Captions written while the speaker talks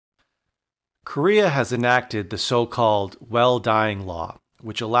Korea has enacted the so-called well-dying law,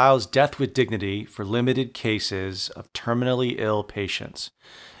 which allows death with dignity for limited cases of terminally ill patients.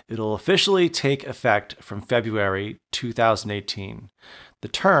 It'll officially take effect from February 2018. The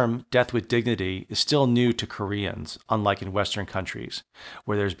term death with dignity is still new to Koreans, unlike in Western countries,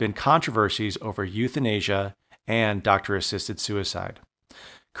 where there's been controversies over euthanasia and doctor-assisted suicide.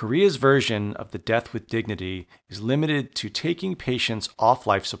 Korea's version of the death with dignity is limited to taking patients off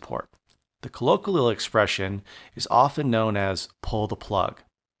life support. The colloquial expression is often known as pull the plug.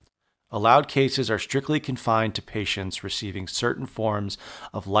 Allowed cases are strictly confined to patients receiving certain forms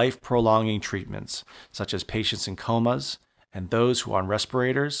of life-prolonging treatments, such as patients in comas and those who are on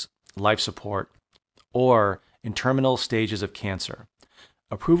respirators, life support, or in terminal stages of cancer.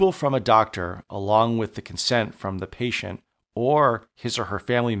 Approval from a doctor, along with the consent from the patient or his or her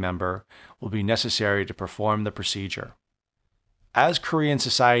family member, will be necessary to perform the procedure. As Korean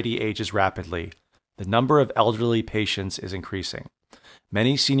society ages rapidly, the number of elderly patients is increasing.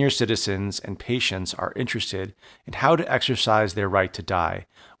 Many senior citizens and patients are interested in how to exercise their right to die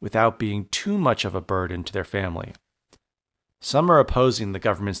without being too much of a burden to their family. Some are opposing the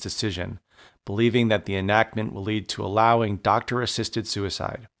government's decision, believing that the enactment will lead to allowing doctor-assisted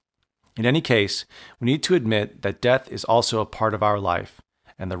suicide. In any case, we need to admit that death is also a part of our life,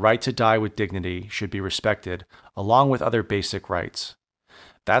 and the right to die with dignity should be respected, along with other basic rights.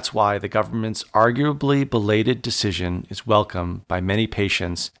 That's why the government's arguably belated decision is welcomed by many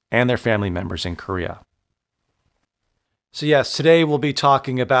patients and their family members in Korea. So yes, today we'll be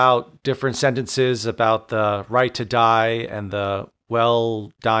talking about different sentences about the right to die and the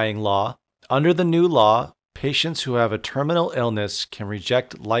well-dying law. Under the new law, patients who have a terminal illness can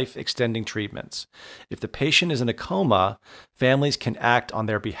reject life-extending treatments. If the patient is in a coma, families can act on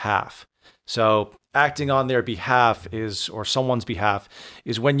their behalf. So acting on their behalf or someone's behalf,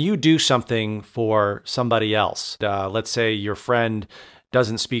 is when you do something for somebody else. Let's say your friend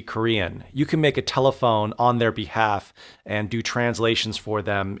doesn't speak Korean. You can make a telephone on their behalf and do translations for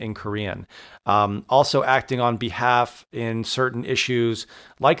them in Korean. Also acting on behalf in certain issues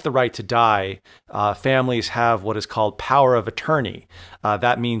like the right to die, families have what is called power of attorney.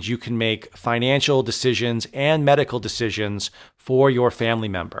 That means you can make financial decisions and medical decisions for your family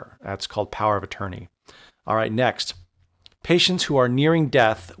member. That's called power of attorney. All right, next. Patients who are nearing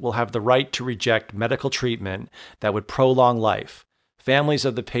death will have the right to reject medical treatment that would prolong life. Families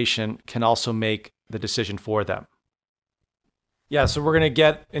of the patient can also make the decision for them. Yeah, so we're going to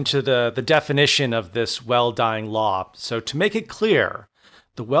get into the definition of this well-dying law. So to make it clear,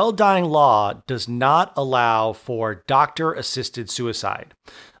 the well-dying law does not allow for doctor-assisted suicide.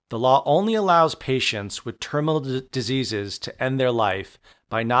 The law only allows patients with terminal diseases to end their life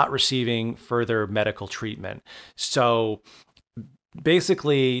by not receiving further medical treatment. So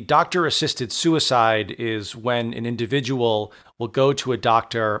basically, doctor-assisted suicide is when an individual will go to a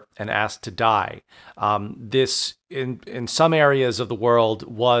doctor and ask to die. This, in some areas of the world,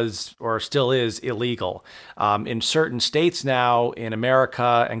 was or still is illegal. In certain states now, in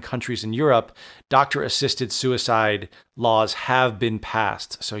America and countries in Europe, doctor-assisted suicide laws have been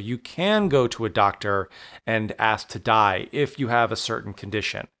passed. So you can go to a doctor and ask to die if you have a certain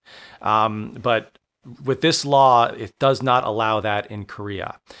condition. But with this law, it does not allow that in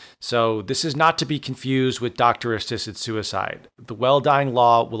Korea. So this is not to be confused with doctor-assisted suicide. The well-dying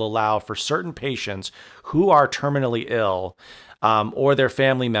law will allow for certain patients who are terminally ill or their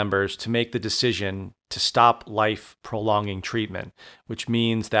family members to make the decision to stop life-prolonging treatment, which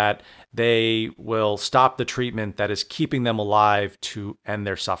means that they will stop the treatment that is keeping them alive to end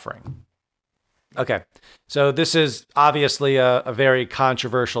their suffering. Okay, so this is obviously a very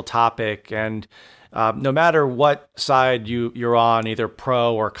controversial topic, and no matter what side you're on, either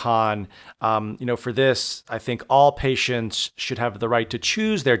pro or con, for this, I think all patients should have the right to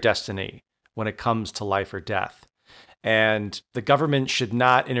choose their destiny when it comes to life or death. And the government should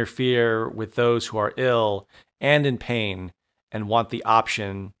not interfere with those who are ill and in pain and want the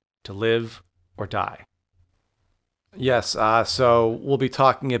option to live or die. Yes, so we'll be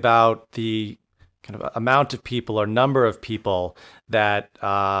talking about the kind of amount of people or number of people that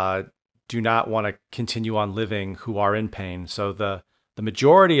do not want to continue on living who are in pain. So the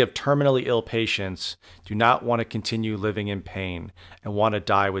majority of terminally ill patients do not want to continue living in pain and want to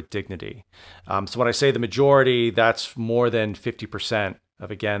die with dignity. So when I say the majority, that's more than 50%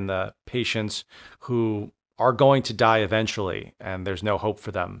 of, again, the patients who are going to die eventually and there's no hope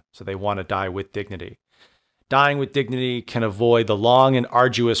for them. So they want to die with dignity. Dying with dignity can avoid the long and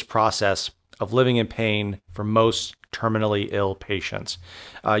arduous process of living in pain for most terminally ill patients.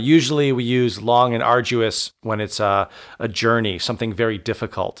 Usually we use long and arduous when it's a journey, something very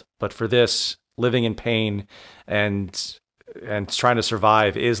difficult. But for this, living in pain and trying to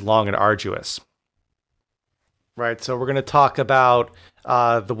survive is long and arduous. Right, so we're going to talk about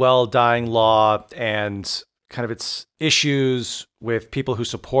the well-dying law and kind of its issues with people who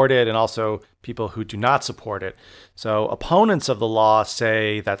support it and also people who do not support it. So opponents of the law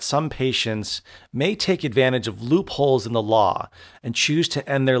say that some patients may take advantage of loopholes in the law and choose to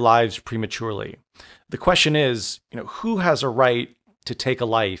end their lives prematurely. The question is, who has a right to take a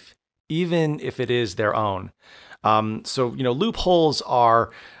life, even if it is their own? Loopholes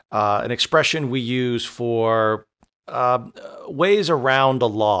are an expression we use for ways around a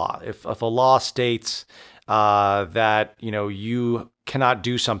law. If a law states that you cannot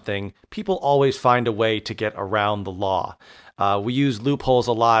do something, people always find a way to get around the law. We use loopholes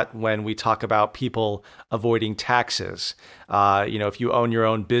a lot when we talk about people avoiding taxes. If you own your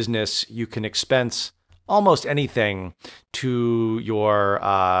own business, you can expense almost anything to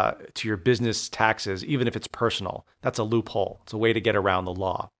your business taxes, even if it's personal. That's a loophole. It's a way to get around the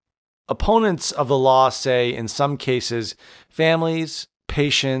law. Opponents of the law say in some cases, families,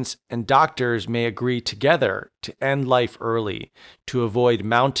 patients, and doctors may agree together to end life early to avoid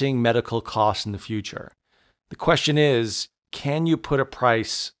mounting medical costs in the future. The question is, can you put a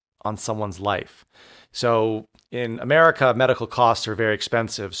price on someone's life? So in America, medical costs are very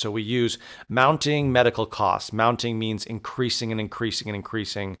expensive. So we use mounting medical costs. Mounting means increasing and increasing and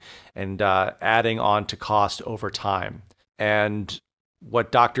increasing and adding on to cost over time. And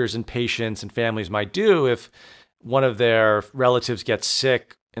what doctors and patients and families might do if one of their relatives gets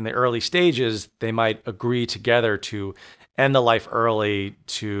sick in the early stages, they might agree together to end the life early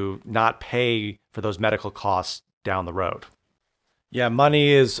to not pay for those medical costs down the road. Yeah, money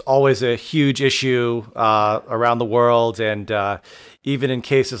is always a huge issue around the world. And even in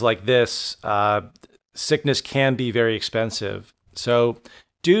cases like this, sickness can be very expensive. So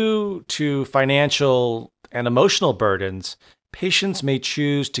due to financial and emotional burdens, patients may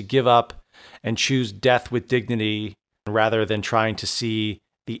choose to give up and choose death with dignity rather than trying to see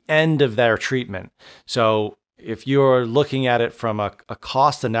the end of their treatment. So if you're looking at it from a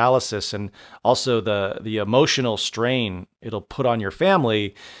cost analysis and also the emotional strain it'll put on your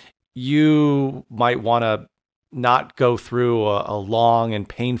family, you might want to not go through a long and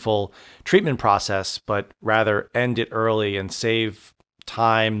painful treatment process, but rather end it early and save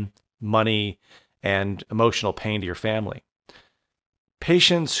time, money, and emotional pain to your family.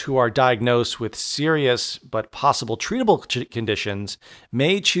 Patients who are diagnosed with serious but possible treatable conditions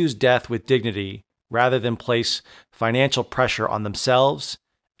may choose death with dignity rather than place financial pressure on themselves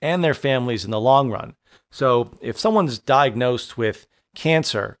and their families in the long run. So if someone's diagnosed with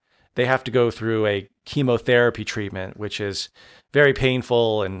cancer, they have to go through a chemotherapy treatment, which is very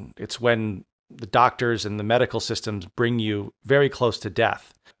painful, and it's when the doctors and the medical systems bring you very close to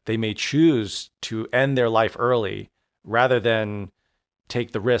death. They may choose to end their life early rather than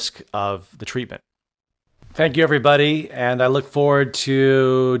take the risk of the treatment. Thank you, everybody, and I look forward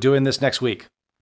to doing this next week.